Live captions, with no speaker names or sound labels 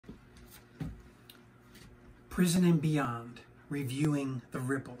Prison and Beyond, Reviewing the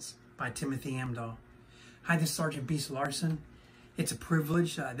Ripples by Timothy Amdahl. Hi, this is Sergeant Beast Larson. It's a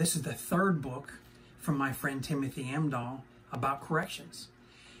privilege. This is the third book from my friend Timothy Amdahl about corrections.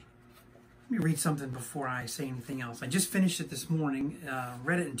 Let me read something before I say anything else. I just finished it this morning,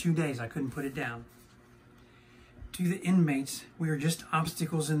 read it in 2 days. I couldn't put it down. To the inmates, we are just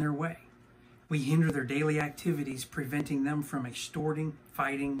obstacles in their way. We hinder their daily activities, preventing them from extorting,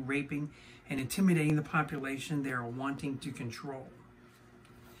 fighting, raping, and intimidating the population they are wanting to control.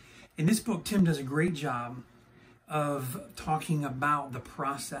 In this book, Tim does a great job of talking about the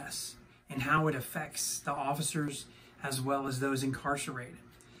process and how it affects the officers as well as those incarcerated.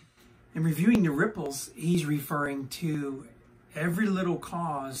 In reviewing the ripples, he's referring to every little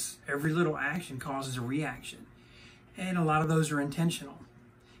cause, every little action causes a reaction. And a lot of those are intentional.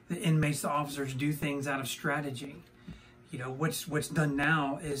 The inmates, the officers do things out of strategy. You know, what's done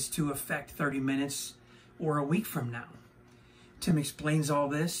now is to affect 30 minutes or a week from now. Tim explains all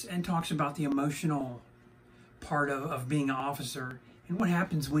this and talks about the emotional part of being an officer and what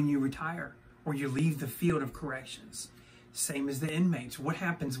happens when you retire or you leave the field of corrections. Same as the inmates. What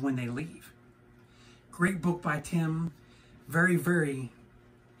happens when they leave? Great book by Tim. Very, very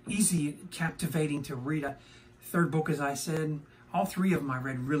easy, captivating to read. Third book, as I said, all three of them I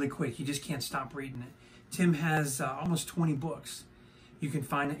read really quick. You just can't stop reading it. Tim has almost 20 books. You can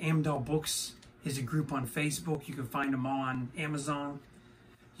find Amdahl Books is a group on Facebook. You can find them all on Amazon.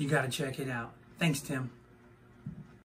 You got to check it out. Thanks, Tim.